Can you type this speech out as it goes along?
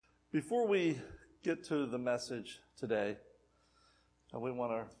Before we get to the message today, we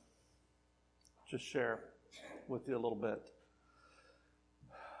want to just share with you a little bit.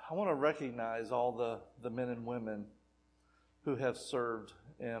 I want to recognize all the men and women who have served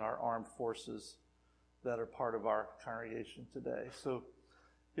in our armed forces that are part of our congregation today. So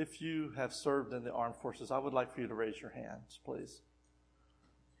if you have served in the armed forces, I would like for you to raise your hands, please.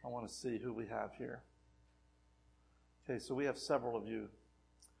 I want to see who we have here. Okay, so we have several of you.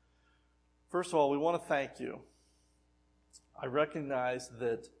 First of all, we want to thank you. I recognize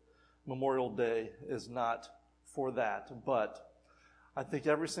that Memorial Day is not for that, but I think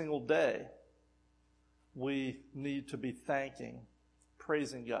every single day we need to be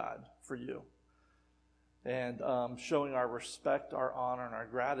praising God for you, and showing our respect, our honor, and our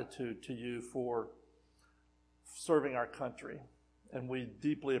gratitude to you for serving our country. And we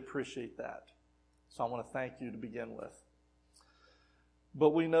deeply appreciate that. So I want to thank you to begin with.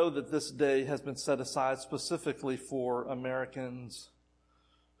 But we know that this day has been set aside specifically for Americans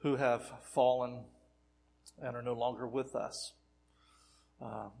who have fallen and are no longer with us.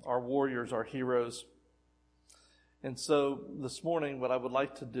 Our warriors, our heroes. And so this morning, what I would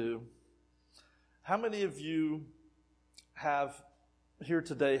like to do, how many of you here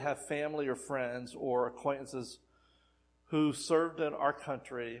today have family or friends or acquaintances who served in our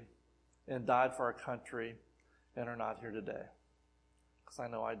country and died for our country and are not here today? Because I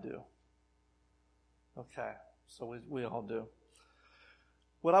know I do. Okay, so we all do.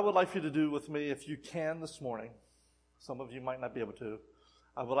 What I would like for you to do with me, if you can this morning, some of you might not be able to,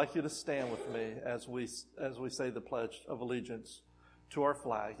 I would like you to stand with me as we say the Pledge of Allegiance to our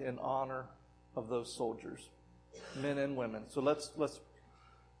flag in honor of those soldiers, men and women. So let's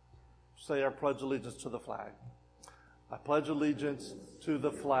say our Pledge of Allegiance to the flag. I pledge allegiance to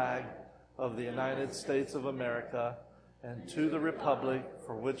the flag of the United States of America and to the republic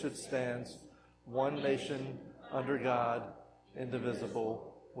for which it stands, one nation under God,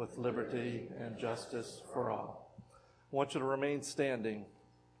 indivisible, with liberty and justice for all. I want you to remain standing.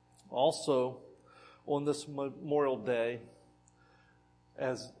 Also, on this Memorial Day,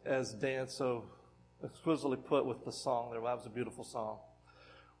 as Dan so exquisitely put with the song there, that was a beautiful song,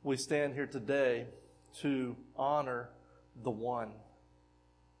 we stand here today to honor the one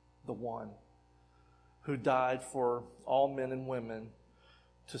who died for all men and women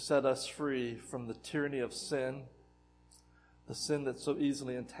to set us free from the tyranny of sin, the sin that so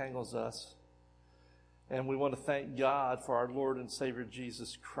easily entangles us. And we want to thank God for our Lord and Savior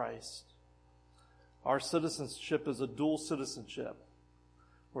Jesus Christ. Our citizenship is a dual citizenship.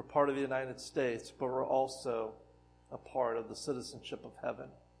 We're part of the United States, but we're also a part of the citizenship of heaven.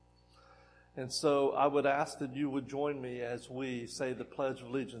 And so I would ask that you would join me as we say the Pledge of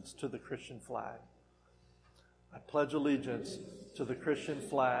Allegiance to the Christian flag. I pledge allegiance to the Christian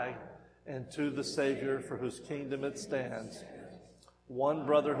flag and to the Savior for whose kingdom it stands, one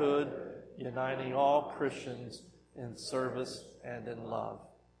brotherhood, uniting all Christians in service and in love.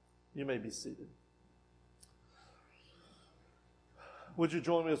 You may be seated. Would you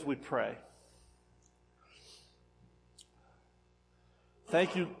join me as we pray?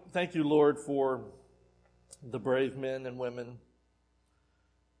 Thank you, Lord, for the brave men and women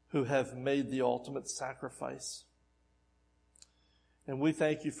who have made the ultimate sacrifice. And we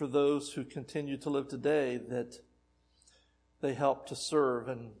thank you for those who continue to live today, that they help to serve,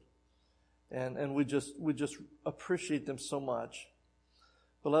 and we just appreciate them so much.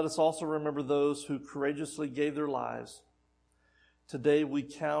 But let us also remember those who courageously gave their lives. Today we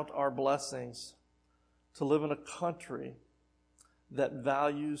count our blessings to live in a country that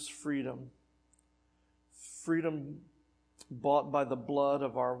values freedom bought by the blood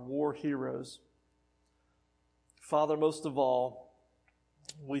of our war heroes. Father, most of all,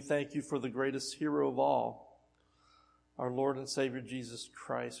 we thank you for the greatest hero of all, our Lord and Savior Jesus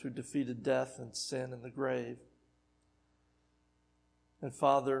Christ, who defeated death and sin and the grave. And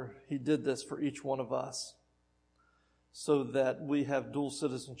Father, he did this for each one of us so that we have dual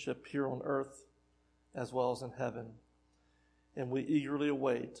citizenship here on earth as well as in heaven. And we eagerly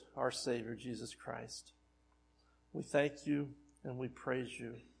await our Savior, Jesus Christ. We thank you and we praise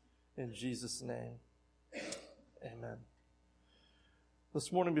you in Jesus' name. Amen.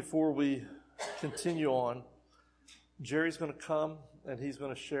 This morning, before we continue on, Jerry's going to come and he's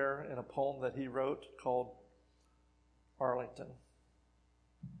going to share in a poem that he wrote called Arlington.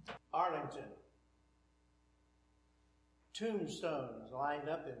 Arlington. Tombstones lined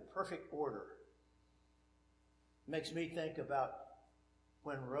up in perfect order. Makes me think about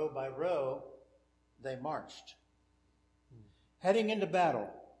when row by row they marched. Heading into battle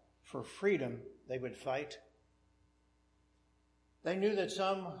for freedom they would fight. They knew that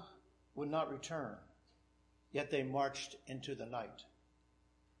some would not return, yet they marched into the night.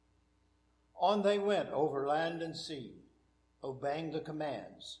 On they went over land and sea, obeying the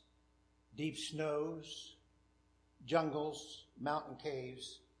commands, deep snows, jungles, mountain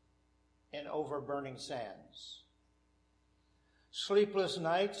caves, and over burning sands. Sleepless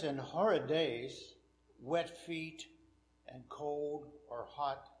nights and horrid days, wet feet and cold or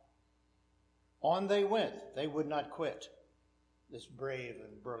hot. On they went, they would not quit, this brave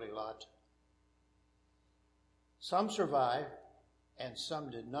and burly lot. Some survived, and some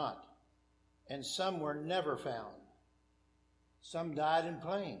did not, and some were never found. Some died in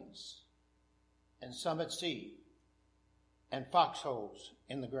plains, and some at sea, and foxholes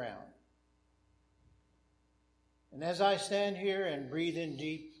in the ground. And as I stand here and breathe in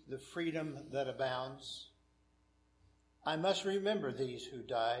deep the freedom that abounds, I must remember these who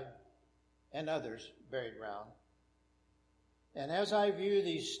died and others buried round. And as I view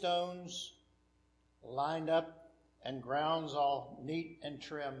these stones lined up and grounds all neat and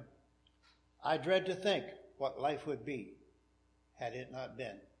trim, I dread to think what life would be had it not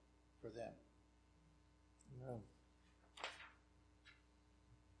been for them. Amen.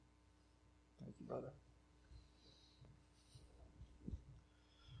 Thank you, brother.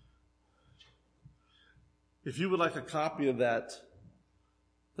 If you would like a copy of that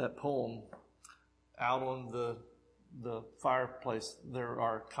poem, out on the fireplace, there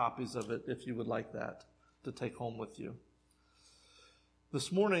are copies of it if you would like that to take home with you.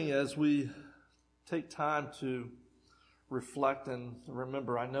 This morning, as we take time to reflect and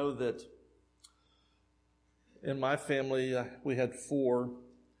remember, I know that in my family, we had 4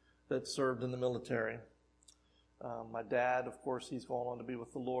 that served in the military. My dad, of course, he's gone on to be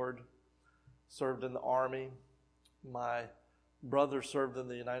with the Lord, served in the Army. My brother served in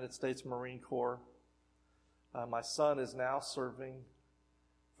the United States Marine Corps. My son is now serving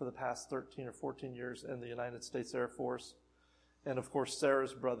for the past 13 or 14 years in the United States Air Force. And of course,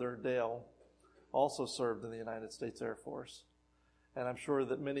 Sarah's brother, Dale, also served in the United States Air Force. And I'm sure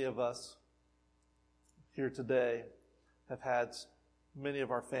that many of us here today have had many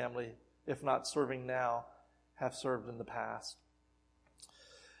of our family, if not serving now, have served in the past.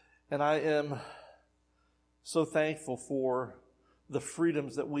 And I am so thankful for the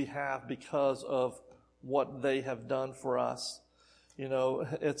freedoms that we have because of what they have done for us. You know,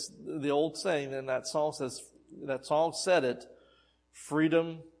 it's the old saying, and that song said it,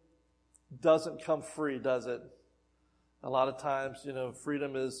 freedom doesn't come free, does it? A lot of times, you know,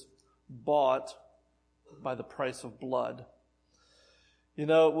 freedom is bought by the price of blood. You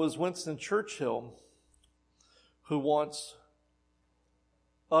know, it was Winston Churchill who once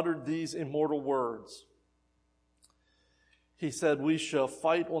uttered these immortal words. He said, "We shall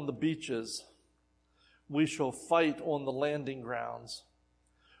fight on the beaches. We shall fight on the landing grounds.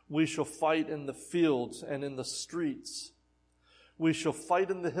 We shall fight in the fields and in the streets. We shall fight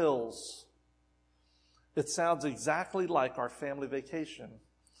in the hills." It sounds exactly like our family vacation.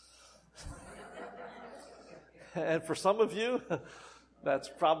 And for some of you, that's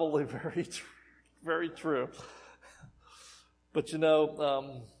probably very true. But you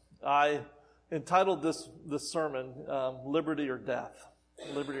know, I entitled this sermon, Liberty or Death.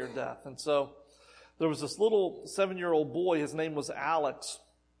 Liberty or Death. And so there was this little 7-year-old boy, his name was Alex,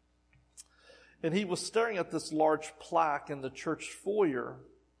 and he was staring at this large plaque in the church foyer,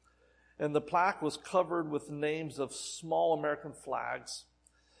 and the plaque was covered with names of small American flags.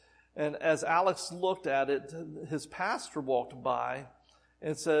 And as Alex looked at it, his pastor walked by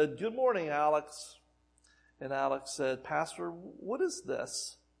and said, "Good morning, Alex." And Alex said, "Pastor, what is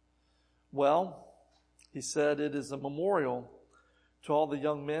this?" "Well," he said, "it is a memorial to all the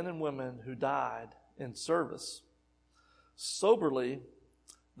young men and women who died in service." Soberly,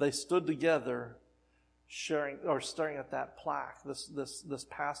 they stood together, staring at that plaque, this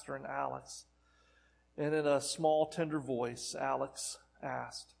pastor and Alex. And in a small, tender voice, Alex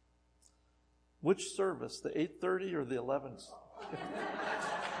asked, "Which service, the 8:30 or the 11s?"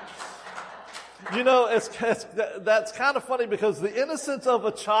 You know, that's kind of funny because the innocence of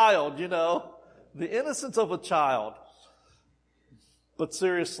a child, you know, the innocence of a child. But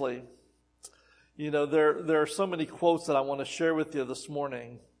seriously, you know, there are so many quotes that I want to share with you this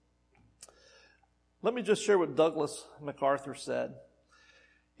morning. Let me just share what Douglas MacArthur said.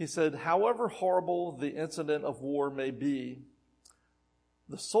 He said, "However horrible the incident of war may be,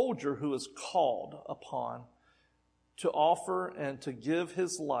 the soldier who is called upon to offer and to give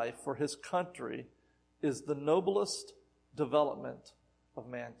his life for his country is the noblest development of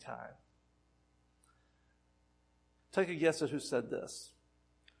mankind." Take a guess at who said this.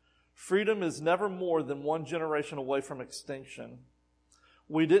 Freedom is never more than one generation away from extinction.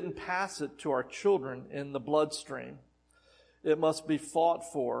 We didn't pass it to our children in the bloodstream. It must be fought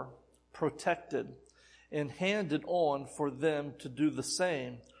for, protected, and handed on for them to do the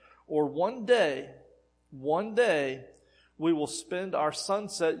same. Or one day, we will spend our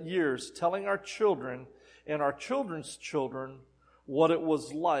sunset years telling our children and our children's children what it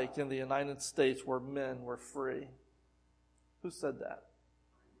was like in the United States where men were free. Who said that?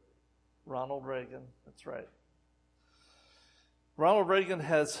 Ronald Reagan. That's right. Ronald Reagan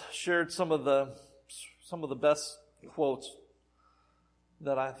has shared some of the best quotes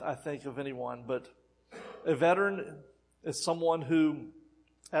that I think of anyone, but a veteran is someone who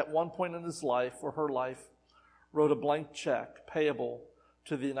at one point in his life or her life wrote a blank check payable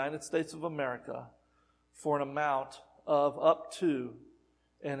to the United States of America for an amount of up to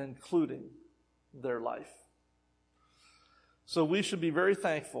and including their life. So we should be very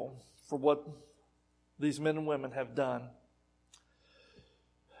thankful for what these men and women have done.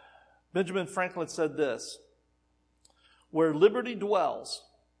 Benjamin Franklin said this: "Where liberty dwells,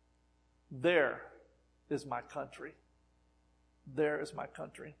 there is my country." There is my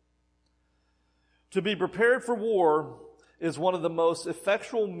country. To be prepared for war is one of the most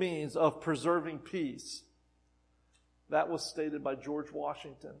effectual means of preserving peace. That was stated by George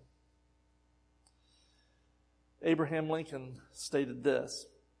Washington. Abraham Lincoln stated this: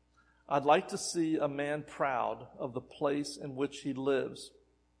 "I'd like to see a man proud of the place in which he lives.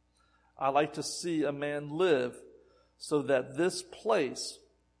 I like to see a man live so that this place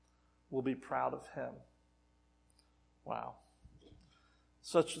will be proud of him." Wow.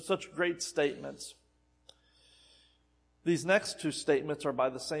 Such great statements. These next two statements are by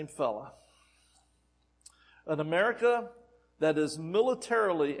the same fella. An America that is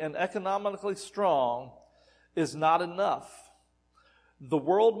militarily and economically strong is not enough. The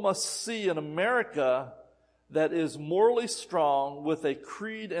world must see an America that is morally strong with a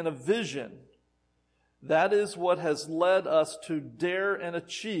creed and a vision. That is what has led us to dare and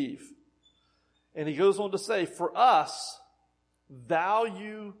achieve. And he goes on to say, for us,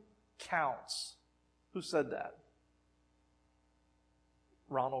 value counts. Who said that?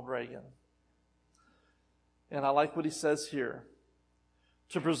 Ronald Reagan. And I like what he says here.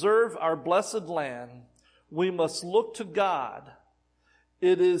 To preserve our blessed land, we must look to God.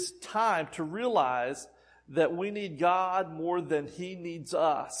 It is time to realize that we need God more than He needs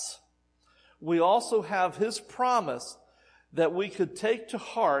us. We also have His promise that we could take to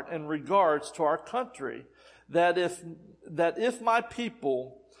heart in regards to our country, that if my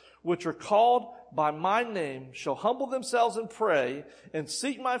people, which are called by my name, shall humble themselves and pray and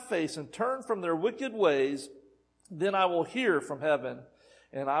seek my face and turn from their wicked ways, then I will hear from heaven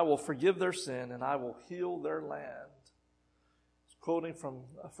and I will forgive their sin and I will heal their land. It's quoting from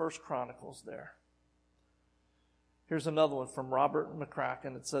 1 Chronicles there. Here's another one from Robert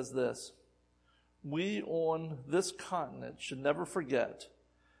McCracken. It says this: we on this continent should never forget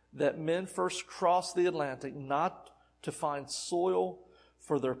that men first crossed the Atlantic not to find soil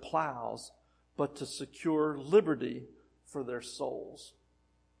for their plows, but to secure liberty for their souls.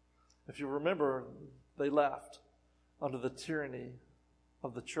 If you remember, they left under the tyranny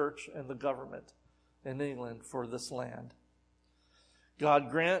of the church and the government in England for this land.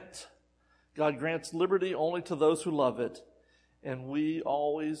 God grants liberty only to those who love it, and we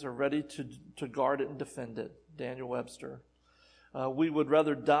always are ready to guard it and defend it. Daniel Webster. We would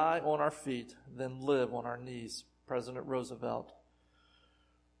rather die on our feet than live on our knees. President Roosevelt.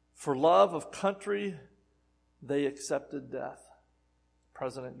 For love of country, they accepted death.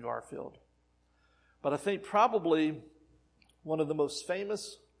 President Garfield. But I think probably one of the most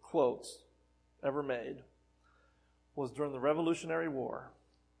famous quotes ever made was during the Revolutionary War,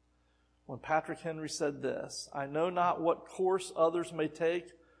 when Patrick Henry said this: I know not what course others may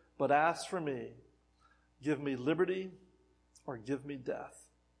take, but as for me, give me liberty or give me death.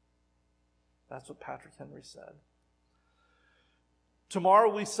 That's what Patrick Henry said.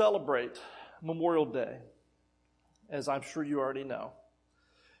 Tomorrow we celebrate Memorial Day, as I'm sure you already know.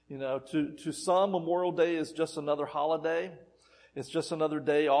 You know, to some, Memorial Day is just another holiday. It's just another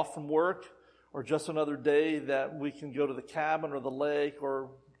day off from work, or just another day that we can go to the cabin or the lake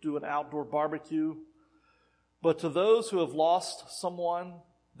or do an outdoor barbecue. But to those who have lost someone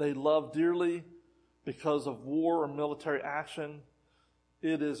they love dearly because of war or military action,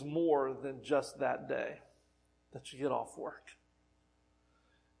 it is more than just that day that you get off work.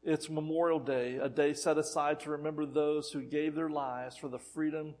 It's Memorial Day, a day set aside to remember those who gave their lives for the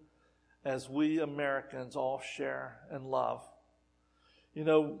freedom as we Americans all share and love. You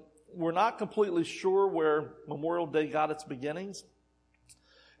know, we're not completely sure where Memorial Day got its beginnings.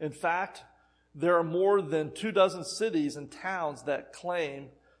 In fact, there are more than 24 cities and towns that claim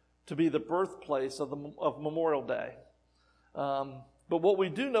to be the birthplace of Memorial Day. But what we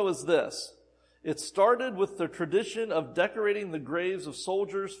do know is this. It started with the tradition of decorating the graves of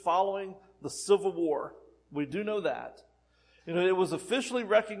soldiers following the Civil War. We do know that. It was officially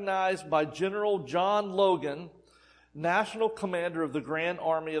recognized by General John Logan, National Commander of the Grand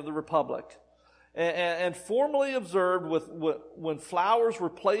Army of the Republic, and formally observed when flowers were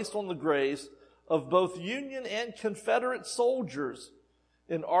placed on the graves of both Union and Confederate soldiers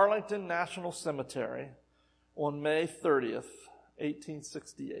in Arlington National Cemetery on May 30th,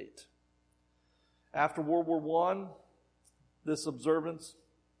 1868. After World War I, this observance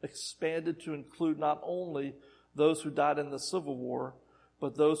expanded to include not only those who died in the Civil War,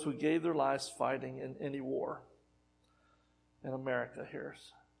 but those who gave their lives fighting in any war. And America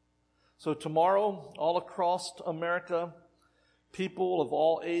hears. So tomorrow, all across America, people of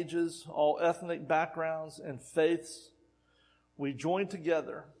all ages, all ethnic backgrounds and faiths, we join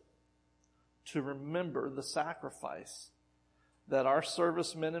together to remember the sacrifice that our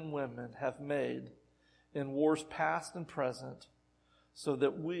servicemen and women have made in wars past and present so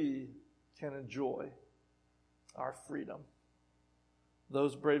that we can enjoy our freedom.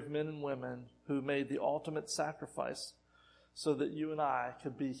 Those brave men and women who made the ultimate sacrifice so that you and I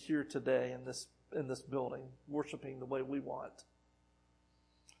could be here today in this building, worshiping the way we want.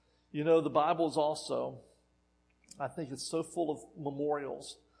 The Bible is also, I think it's so full of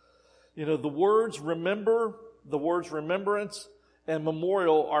memorials. The words remember, the words remembrance, and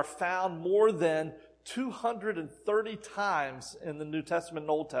memorial are found more than 230 times in the New Testament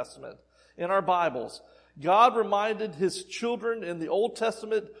and Old Testament. In our Bibles, God reminded his children in the Old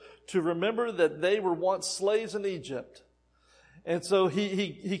Testament to remember that they were once slaves in Egypt. And so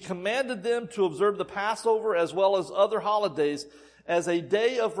he commanded them to observe the Passover as well as other holidays as a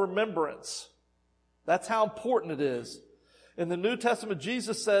day of remembrance. That's how important it is. In the New Testament,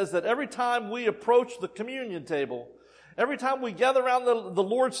 Jesus says that every time we approach the communion table, every time we gather around the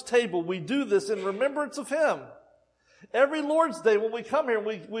Lord's table, we do this in remembrance of him. Every Lord's Day when we come here,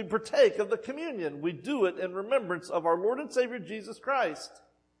 we partake of the communion. We do it in remembrance of our Lord and Savior Jesus Christ.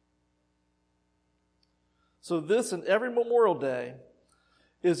 So this and every Memorial Day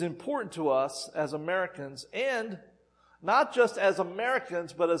is important to us as Americans, and not just as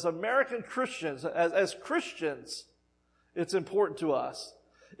Americans, but as American Christians, as Christians, it's important to us.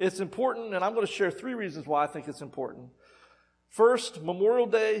 It's important, and I'm going to share 3 reasons why I think it's important. First, Memorial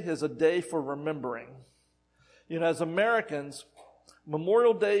Day is a day for remembering. As Americans,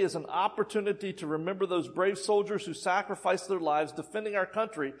 Memorial Day is an opportunity to remember those brave soldiers who sacrificed their lives defending our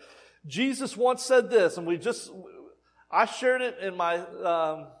country. Jesus once said this, and I shared it in my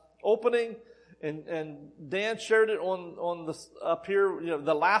opening, and Dan shared it on the up here.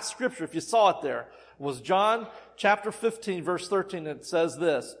 The last scripture, if you saw it there, was John chapter 15, verse 13. It says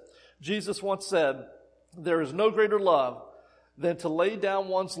this: Jesus once said, "There is no greater love than to lay down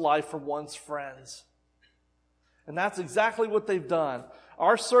one's life for one's friends." And that's exactly what they've done.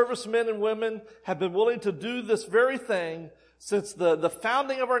 Our servicemen and women have been willing to do this very thing since the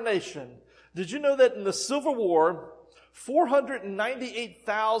founding of our nation. Did you know that in the Civil War,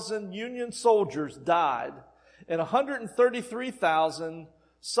 498,000 Union soldiers died, and 133,000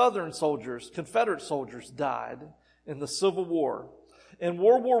 Southern soldiers, Confederate soldiers, died in the Civil War. In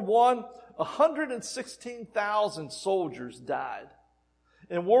World War I, 116,000 soldiers died.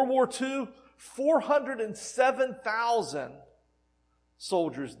 In World War II, 407,000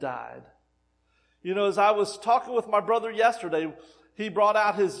 soldiers died. As I was talking with my brother yesterday, he brought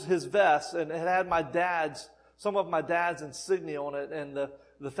out his vest, and it had some of my dad's insignia on it, and the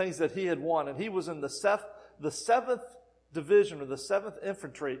things that he had won. And he was in the 7th Division, or the 7th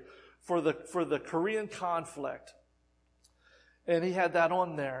Infantry for the Korean conflict. And he had that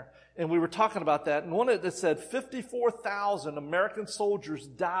on there. And we were talking about that. And on it said 54,000 American soldiers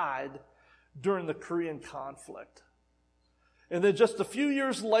died during the Korean conflict. And then just a few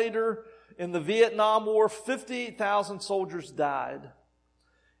years later, in the Vietnam War, 58,000 soldiers died.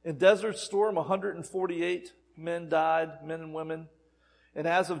 In Desert Storm, 148 men died, men and women. And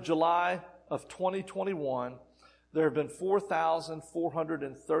as of July of 2021, there have been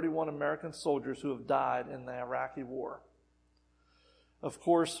 4,431 American soldiers who have died in the Iraqi war. Of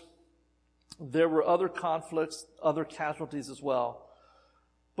course, there were other conflicts, other casualties as well.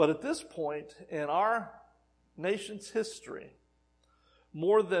 But at this point in our nation's history,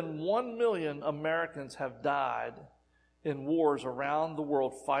 more than 1 million Americans have died in wars around the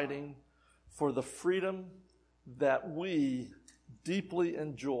world fighting for the freedom that we deeply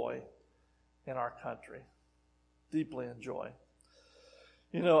enjoy in our country. Deeply enjoy.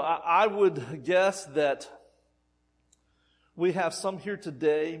 You know, I would guess that we have some here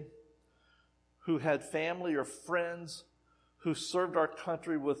today who had family or friends who served our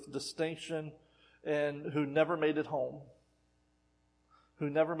country with distinction and who never made it home. Who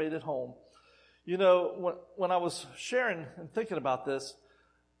never made it home. You know, when I was sharing and thinking about this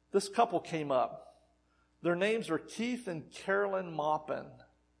couple came up. Their names are Keith and Carolyn Maupin.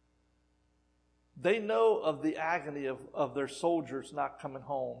 They know of the agony of their soldiers not coming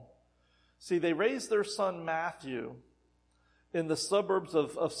home. See, they raised their son Matthew in the suburbs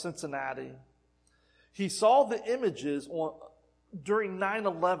of Cincinnati. He saw the images during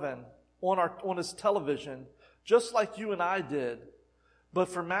 9/11 on his television, just like you and I did. But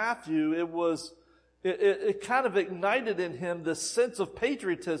for Matthew, it kind of ignited in him this sense of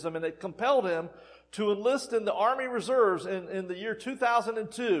patriotism, and it compelled him to enlist in the Army Reserves in the year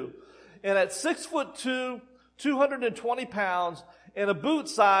 2002. And at 6'2", 220 pounds, and a boot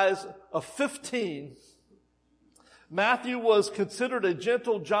size of 15, Matthew was considered a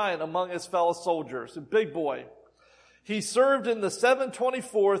gentle giant among his fellow soldiers, a big boy. He served in the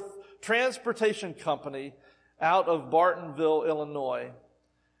 724th Transportation Company out of Bartonville, Illinois.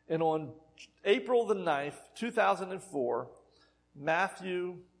 And on April the 9th, 2004,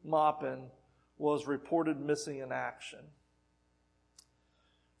 Matthew Maupin was reported missing in action.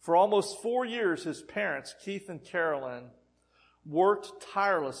 For almost 4 years, his parents, Keith and Carolyn, worked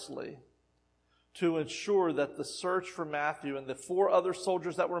tirelessly to ensure that the search for Matthew and the 4 other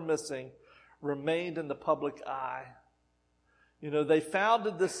soldiers that were missing remained in the public eye. You know, they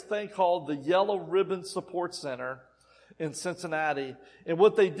founded this thing called the Yellow Ribbon Support Center in Cincinnati. And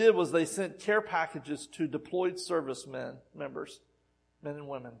what they did was they sent care packages to deployed servicemen, members, men and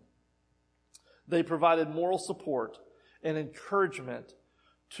women. They provided moral support and encouragement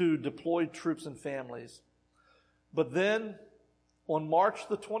to deployed troops and families. But then, on March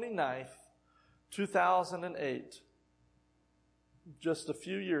the 29th, 2008, just a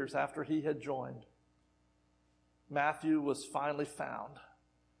few years after he had joined, Matthew was finally found.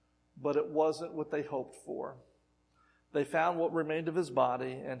 But it wasn't what they hoped for. They found what remained of his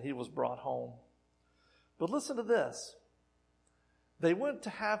body, and he was brought home. But listen to this. They went to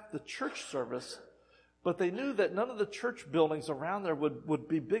have the church service, but they knew that none of the church buildings around there would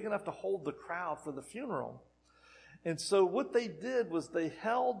be big enough to hold the crowd for the funeral. And so what they did was they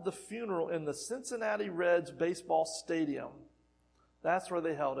held the funeral in the Cincinnati Reds baseball stadium. That's where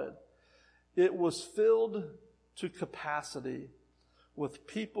they held it. It was filled to capacity with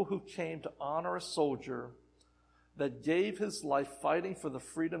people who came to honor a soldier that gave his life fighting for the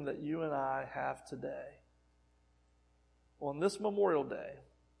freedom that you and I have today. On this Memorial Day,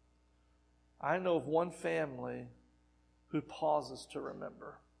 I know of one family who pauses to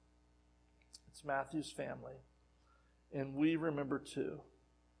remember. It's Matthew's family. And we remember too.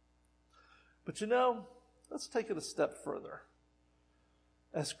 But you know, let's take it a step further.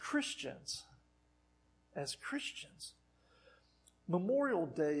 As Christians, Memorial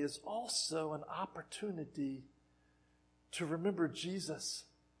Day is also an opportunity to remember Jesus.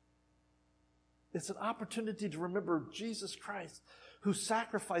 It's an opportunity to remember Jesus Christ, who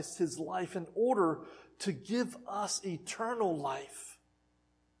sacrificed his life in order to give us eternal life.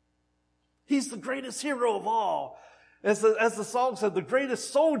 He's the greatest hero of all. As the song said, the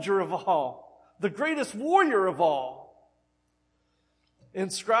greatest soldier of all, the greatest warrior of all.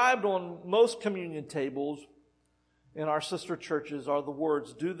 Inscribed on most communion tables in our sister churches are the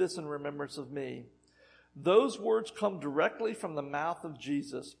words, "Do this in remembrance of me." Those words come directly from the mouth of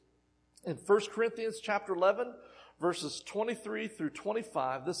Jesus. In 1 Corinthians chapter 11, verses 23 through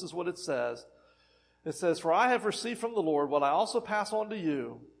 25, this is what it says. It says, "For I have received from the Lord what I also pass on to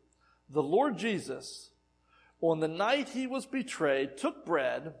you. The Lord Jesus, on the night he was betrayed, took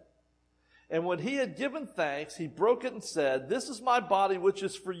bread, and when he had given thanks, he broke it and said, 'This is my body which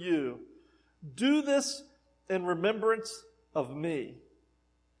is for you. Do this in remembrance of me.'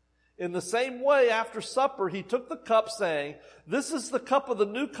 In the same way, after supper, he took the cup, saying, 'This is the cup of the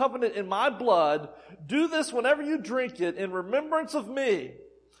new covenant in my blood. Do this whenever you drink it in remembrance of me.'"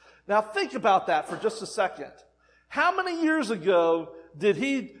 Now think about that for just a second. How many years ago did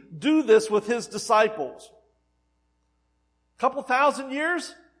he do this with his disciples? A couple thousand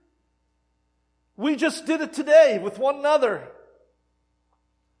years? We just did it today with one another.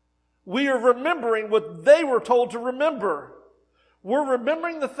 We are remembering what they were told to remember. We're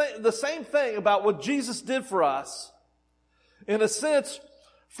remembering the same thing about what Jesus did for us. In a sense,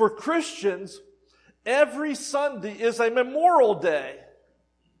 for Christians, every Sunday is a memorial day.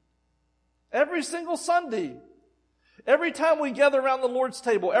 Every single Sunday. Every time we gather around the Lord's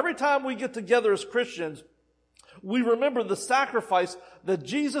table, every time we get together as Christians, We remember the sacrifice that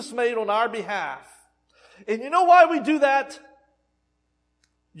Jesus made on our behalf. And you know why we do that?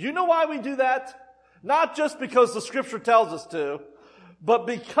 You know why we do that? Not just because the Scripture tells us to, but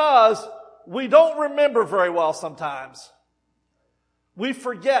because we don't remember very well sometimes. We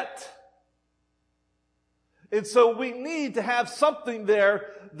forget. And so we need to have something there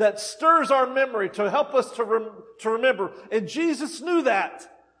that stirs our memory to help us to remember. And Jesus knew that.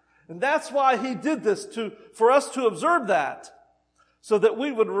 And that's why He did this, for us to observe that, so that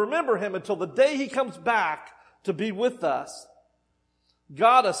we would remember Him until the day He comes back to be with us.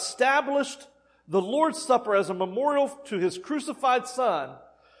 God established the Lord's Supper as a memorial to His crucified Son.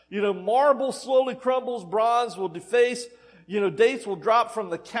 Marble slowly crumbles, bronze will deface, dates will drop from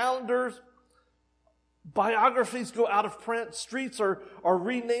the calendars, biographies go out of print, streets are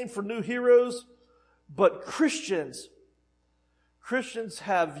renamed for new heroes. But Christians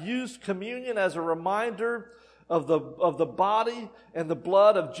have used communion as a reminder of the body and the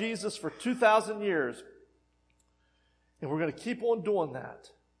blood of Jesus for 2,000 years. And we're going to keep on doing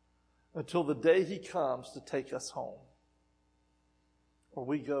that until the day He comes to take us home, or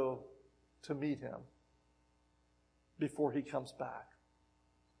we go to meet Him before He comes back.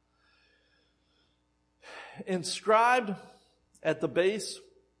 Inscribed at the base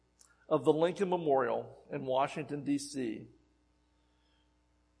of the Lincoln Memorial in Washington, D.C.,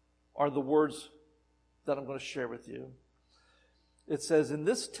 are the words that I'm going to share with you. It says, "In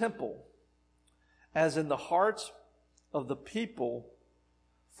this temple, as in the hearts of the people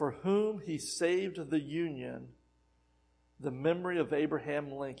for whom He saved the Union, the memory of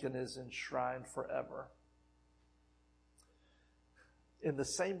Abraham Lincoln is enshrined forever." In the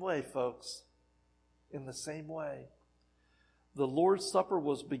same way, folks, in the same way, the Lord's Supper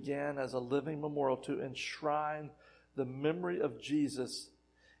began as a living memorial to enshrine the memory of Jesus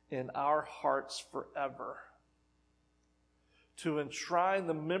in our hearts forever. To enshrine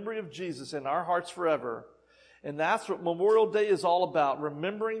the memory of Jesus in our hearts forever. And that's what Memorial Day is all about,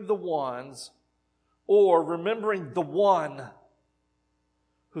 remembering the ones, or remembering the one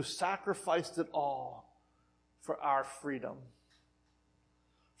who sacrificed it all for our freedom.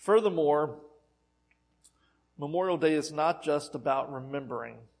 Furthermore, Memorial Day is not just about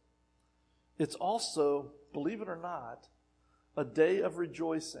remembering. It's also, believe it or not, a day of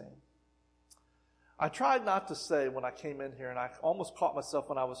rejoicing. I tried not to say when I came in here, and I almost caught myself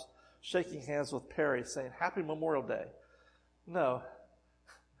when I was shaking hands with Perry saying, "Happy Memorial Day." No,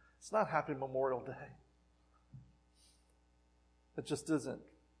 it's not Happy Memorial Day. It just isn't.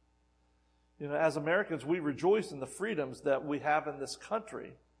 As Americans, we rejoice in the freedoms that we have in this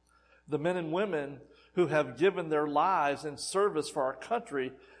country. The men and women who have given their lives in service for our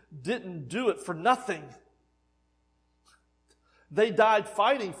country didn't do it for nothing. They died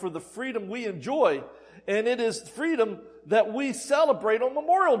fighting for the freedom we enjoy, and it is freedom that we celebrate on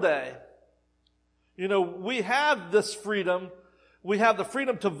Memorial Day. We have this freedom. We have the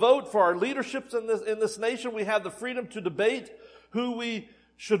freedom to vote for our leaderships in this nation. We have the freedom to debate who we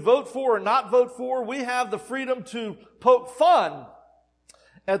should vote for or not vote for. We have the freedom to poke fun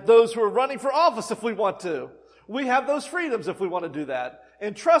at those who are running for office if we want to. We have those freedoms if we want to do that.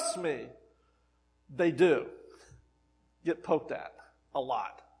 And trust me, they do get poked at a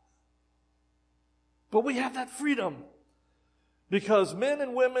lot. But we have that freedom because men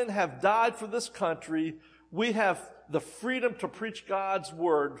and women have died for this country. We have the freedom to preach God's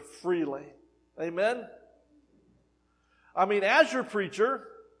word freely. Amen? As your preacher,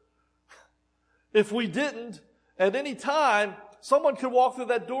 if we didn't, at any time, someone could walk through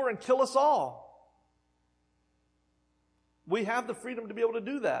that door and kill us all. We have the freedom to be able to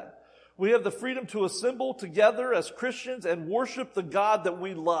do that. We have the freedom to assemble together as Christians and worship the God that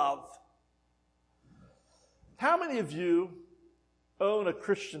we love. How many of you own a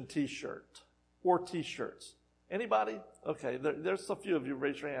Christian t-shirt or t-shirts? Anybody? Okay, there's a few of you.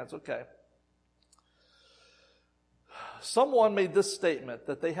 Raise your hands. Okay. Someone made this statement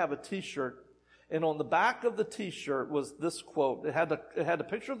that they have a t-shirt, and on the back of the t-shirt was this quote. It had a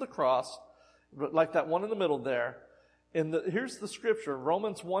picture of the cross, like that one in the middle there. And here's the scripture,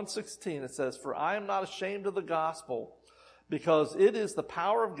 Romans 1:16. It says, "For I am not ashamed of the gospel, because it is the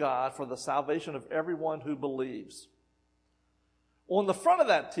power of God for the salvation of everyone who believes." On the front of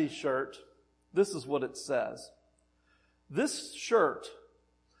that t-shirt, this is what it says. This shirt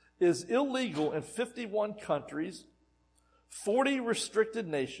is illegal in 51 countries, 40 restricted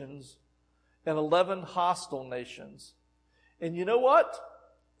nations, and 11 hostile nations. And you know what?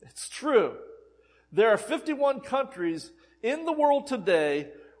 It's true. There are 51 countries in the world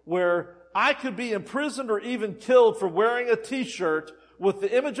today where I could be imprisoned or even killed for wearing a t-shirt with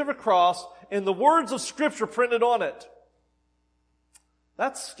the image of a cross and the words of Scripture printed on it.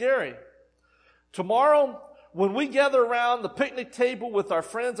 That's scary. Tomorrow, when we gather around the picnic table with our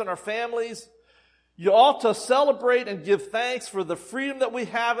friends and our families, you ought to celebrate and give thanks for the freedom that we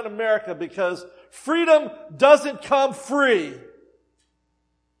have in America, because freedom doesn't come free.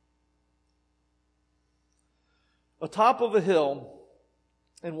 Atop of a hill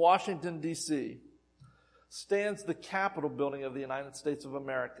in Washington, D.C., stands the Capitol building of the United States of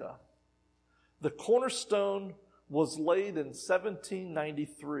America. The cornerstone was laid in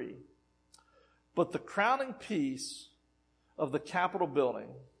 1793. But the crowning piece of the Capitol building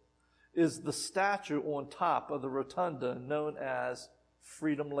is the statue on top of the rotunda known as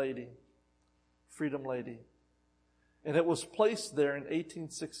Freedom Lady. Freedom Lady. And it was placed there in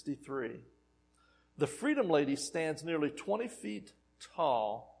 1863. The Freedom Lady stands nearly 20 feet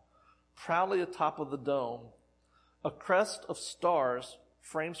tall, proudly atop of the dome. A crest of stars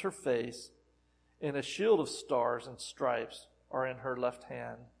frames her face, and a shield of stars and stripes are in her left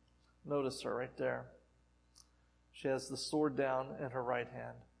hand. Notice her right there. She has the sword down in her right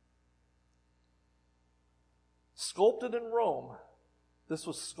hand. Sculpted in Rome. This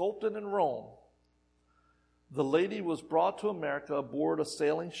was sculpted in Rome. The lady was brought to America aboard a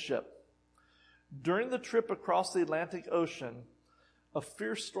sailing ship. During the trip across the Atlantic Ocean, a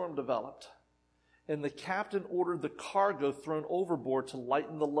fierce storm developed, and the captain ordered the cargo thrown overboard to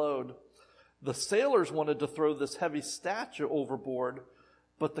lighten the load. The sailors wanted to throw this heavy statue overboard,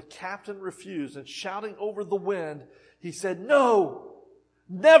 but the captain refused, and shouting over the wind, he said, "No,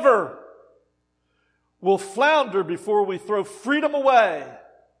 never! We'll flounder before we throw freedom away."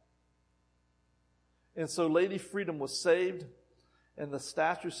 And so Lady Freedom was saved, and the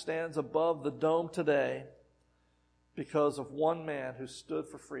statue stands above the dome today because of one man who stood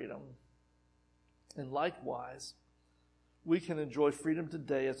for freedom. And likewise, we can enjoy freedom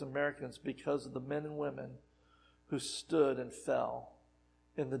today as Americans because of the men and women who stood and fell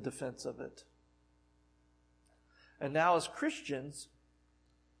in the defense of it. And now as Christians,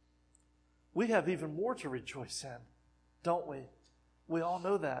 we have even more to rejoice in, don't we? We all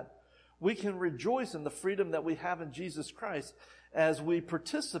know that. We can rejoice in the freedom that we have in Jesus Christ as we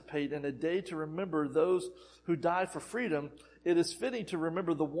participate in a day to remember those who died for freedom. It is fitting to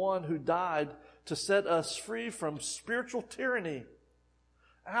remember the one who died to set us free from spiritual tyranny.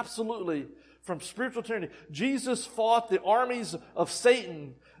 Absolutely, from spiritual tyranny. Jesus fought the armies of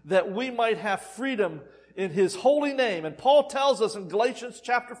Satan that we might have freedom in His holy name. And Paul tells us in Galatians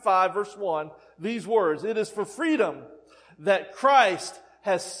chapter 5, verse 1, these words, "It is for freedom that Christ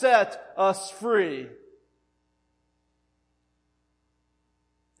has set us free."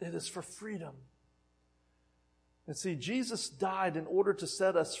 It is for freedom. And see, Jesus died in order to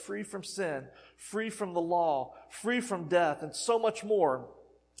set us free from sin, free from the law, free from death, and so much more.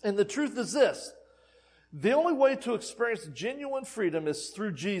 And the truth is this: the only way to experience genuine freedom is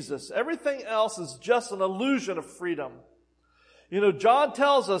through Jesus. Everything else is just an illusion of freedom. You know, John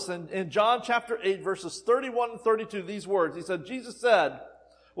tells us in John chapter 8, verses 31 and 32, these words. He said, Jesus said,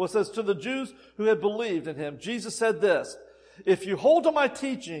 well, it says, to the Jews who had believed in Him, Jesus said this: "If you hold to my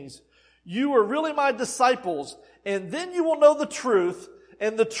teachings, you are really my disciples, and then you will know the truth,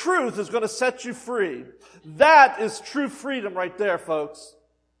 and the truth is going to set you free." That is true freedom right there, folks.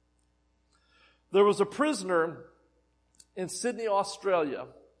 There was a prisoner in Sydney, Australia,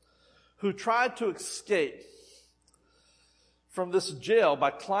 who tried to escape from this jail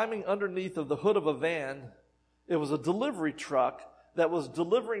by climbing underneath of the hood of a van. It was a delivery truck that was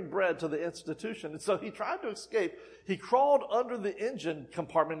delivering bread to the institution. And so he tried to escape. He crawled under the engine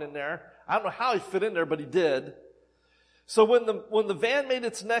compartment in there. I don't know how he fit in there, but he did. So when the van made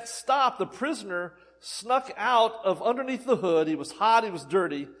its next stop, the prisoner snuck out of underneath the hood. He was hot, he was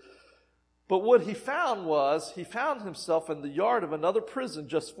dirty. But what he found was, he found himself in the yard of another prison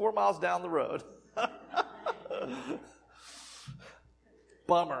just 4 miles down the road.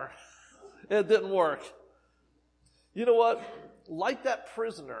 Bummer. It didn't work. You know what? Like that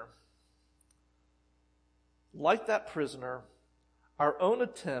prisoner, our own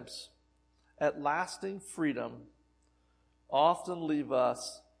attempts at lasting freedom often leave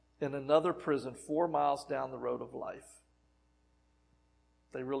us in another prison 4 miles down the road of life.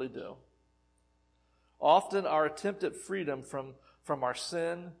 They really do. Often our attempt at freedom from our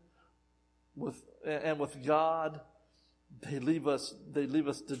sin with God, they leave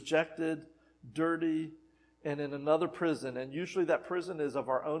us dejected, dirty, and in another prison. And usually that prison is of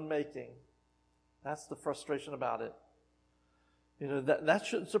our own making. That's the frustration about it. You know, that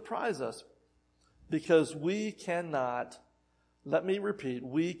shouldn't surprise us, because we cannot, let me repeat,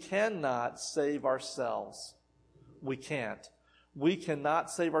 we cannot save ourselves. We can't. We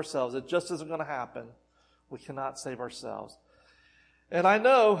cannot save ourselves. It just isn't going to happen. We cannot save ourselves. And I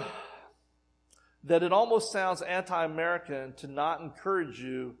know that it almost sounds anti-American to not encourage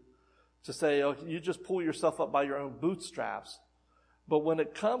you to say, oh, you just pull yourself up by your own bootstraps. But when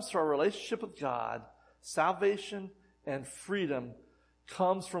it comes to our relationship with God, salvation and freedom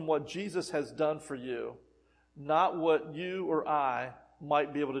comes from what Jesus has done for you, not what you or I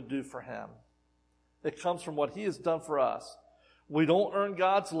might be able to do for him. It comes from what he has done for us. We don't earn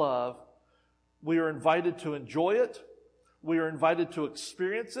God's love. We are invited to enjoy it. We are invited to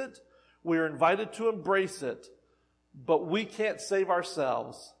experience it. We are invited to embrace it. But we can't save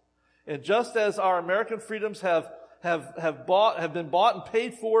ourselves. And just as our American freedoms have been bought and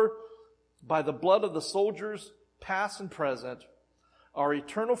paid for by the blood of the soldiers, past and present, our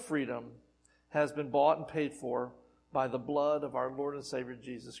eternal freedom has been bought and paid for by the blood of our Lord and Savior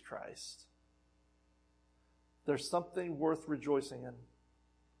Jesus Christ. There's something worth rejoicing in.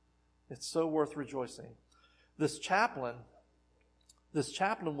 It's so worth rejoicing. This chaplain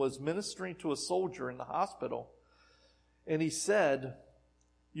was ministering to a soldier in the hospital, and he said,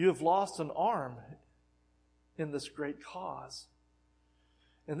 "You have lost an arm in this great cause."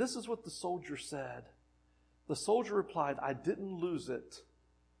 And this is what the soldier said. The soldier replied, "I didn't lose it.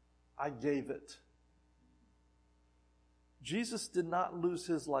 I gave it." Jesus did not lose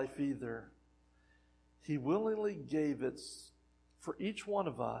his life either. He willingly gave it for each one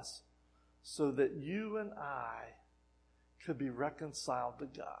of us so that you and I could be reconciled to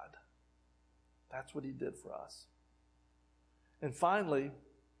God. That's what he did for us. And finally,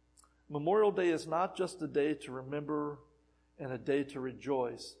 Memorial Day is not just a day to remember and a day to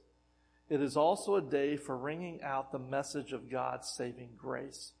rejoice. It is also a day for ringing out the message of God's saving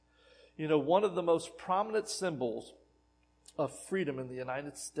grace. You know, one of the most prominent symbols of freedom in the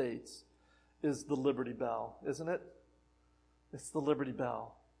United States is the Liberty Bell, isn't it? It's the Liberty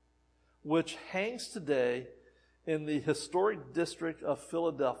Bell, which hangs today in the historic district of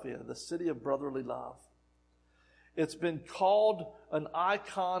Philadelphia, the city of brotherly love. It's been called an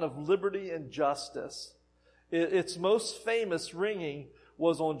icon of liberty and justice. Its most famous ringing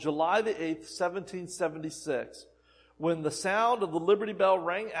was on July the 8th, 1776, when the sound of the Liberty Bell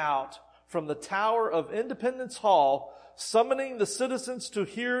rang out from the tower of Independence Hall, summoning the citizens to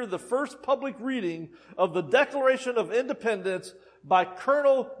hear the first public reading of the Declaration of Independence by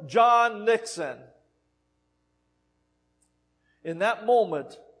Colonel John Nixon. In that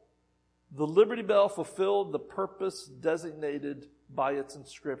moment, the Liberty Bell fulfilled the purpose designated by its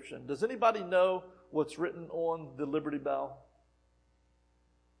inscription. Does anybody know what's written on the Liberty Bell?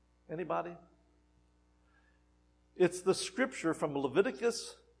 Anybody? It's the scripture from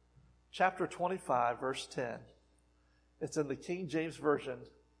Leviticus chapter 25, verse 10. It's in the King James Version.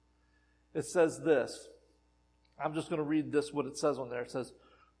 It says this. I'm just going to read this, what it says on there. It says,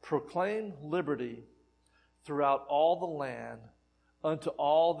 "Proclaim liberty throughout all the land unto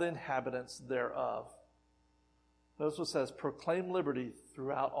all the inhabitants thereof." Notice what it says, "Proclaim liberty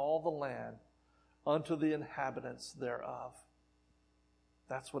throughout all the land unto the inhabitants thereof."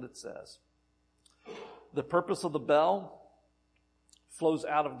 That's what it says. The purpose of the bell flows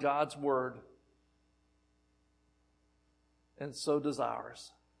out of God's word, and so does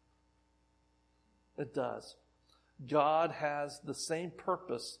ours. It does. God has the same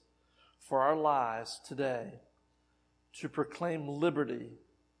purpose for our lives today, to proclaim liberty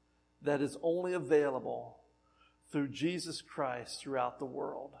that is only available through Jesus Christ throughout the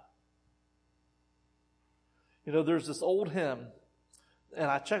world. You know, there's this old hymn, and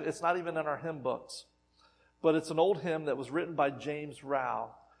I checked, it's not even in our hymn books, but it's an old hymn that was written by James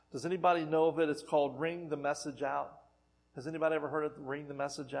Rowell. Does anybody know of it? It's called "Ring the Message Out." Has anybody ever heard of "Ring the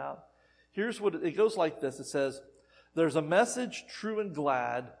Message Out"? Here's what it goes like this. It says, "There's a message true and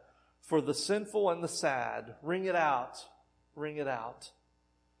glad for the sinful and the sad. Ring it out, ring it out.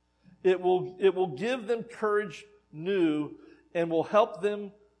 It will give them courage new and will help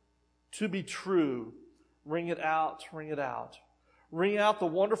them to be true. Ring it out, ring it out. Ring out the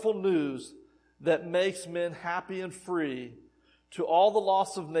wonderful news that makes men happy and free. To all the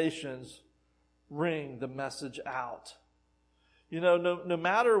lost of nations, ring the message out." You know, no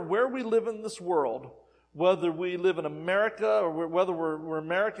matter where we live in this world, whether we live in America or whether we're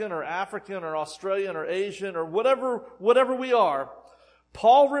American or African or Australian or Asian or whatever we are,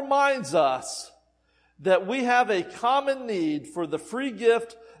 Paul reminds us that we have a common need for the free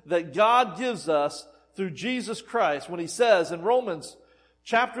gift that God gives us through Jesus Christ when he says in Romans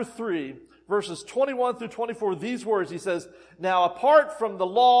chapter 3, verses 21 through 24, these words, he says, "Now apart from the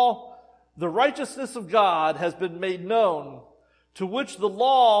law, the righteousness of God has been made known, to which the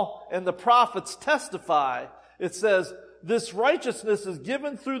law and the prophets testify." It says, this righteousness is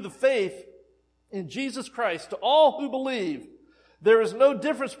given through the faith in Jesus Christ to all who believe. There is no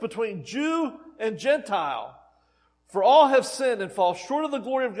difference between Jew and Gentile. For all have sinned and fall short of the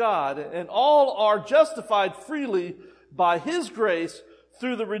glory of God, and all are justified freely by His grace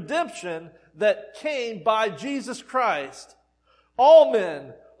through the redemption that came by Jesus Christ. All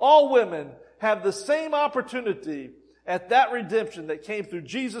men, all women have the same opportunity at that redemption that came through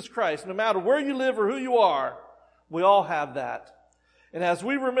Jesus Christ. No matter where you live or who you are, we all have that. And as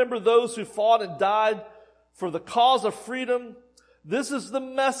we remember those who fought and died for the cause of freedom, this is the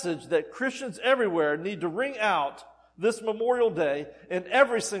message that Christians everywhere need to ring out this Memorial Day and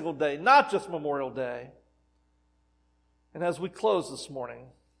every single day, not just Memorial Day. And as we close this morning,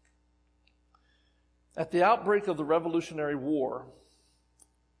 at the outbreak of the Revolutionary War,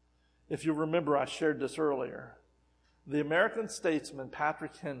 if you remember, I shared this earlier, the American statesman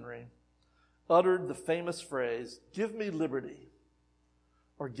Patrick Henry uttered the famous phrase, "Give me liberty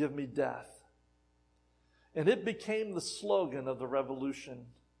or give me death." And it became the slogan of the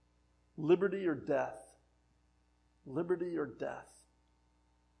revolution, liberty or death. Liberty or death.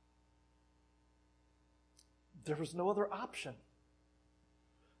 There was no other option.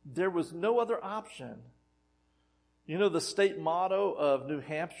 There was no other option. You know the state motto of New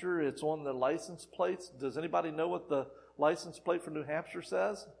Hampshire, it's on the license plates. Does anybody know what the license plate for New Hampshire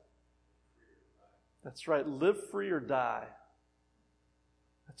says? That's right. Live free or die.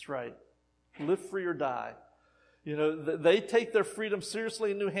 That's right. Live free or die. You know, they take their freedom seriously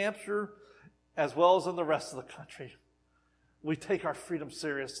in New Hampshire as well as in the rest of the country. We take our freedom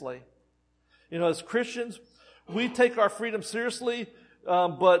seriously. You know, as Christians, we take our freedom seriously,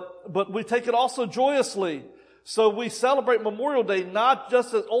 but we take it also joyously. So we celebrate Memorial Day not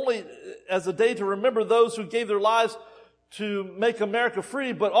just only as a day to remember those who gave their lives to make America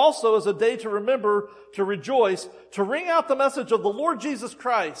free, but also as a day to remember, to rejoice, to ring out the message of the Lord Jesus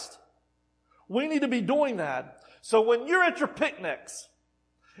Christ. We need to be doing that. So when you're at your picnics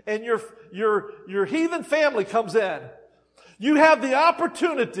and your heathen family comes in, you have the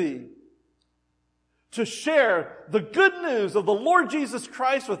opportunity to share the good news of the Lord Jesus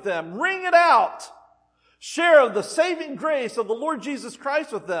Christ with them. Ring it out. Share of the saving grace of the Lord Jesus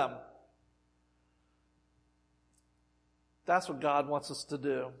Christ with them. That's what God wants us to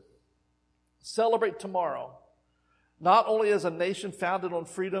do. Celebrate tomorrow, not only as a nation founded on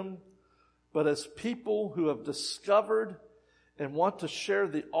freedom, but as people who have discovered and want to share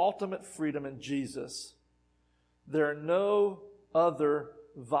the ultimate freedom in Jesus. There are no other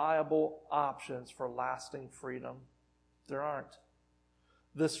viable options for lasting freedom. There aren't.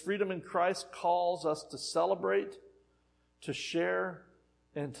 This freedom in Christ calls us to celebrate, to share,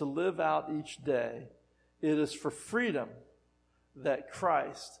 and to live out each day. It is for freedom that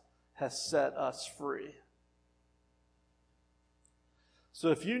Christ has set us free. So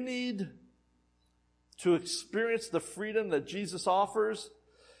if you need to experience the freedom that Jesus offers,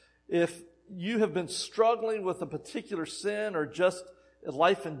 if you have been struggling with a particular sin or just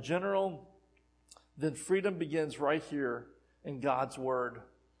life in general, then freedom begins right here in God's Word.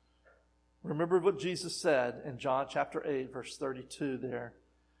 Remember what Jesus said in John chapter 8, verse 32 there.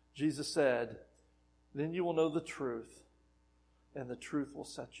 Jesus said, "Then you will know the truth, and the truth will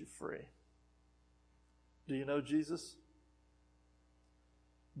set you free." Do you know Jesus?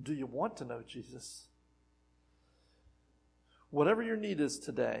 Do you want to know Jesus? Whatever your need is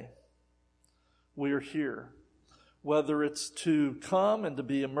today, we are here. Whether it's to come and to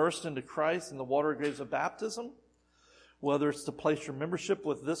be immersed into Christ in the water graves of baptism, whether it's to place your membership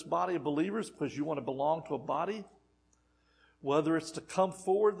with this body of believers because you want to belong to a body, whether it's to come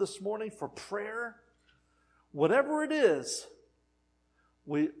forward this morning for prayer, whatever it is,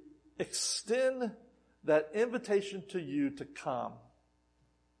 we extend that invitation to you to come.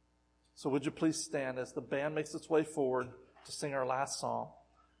 So would you please stand as the band makes its way forward to sing our last song.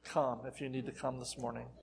 Come if you need to come this morning.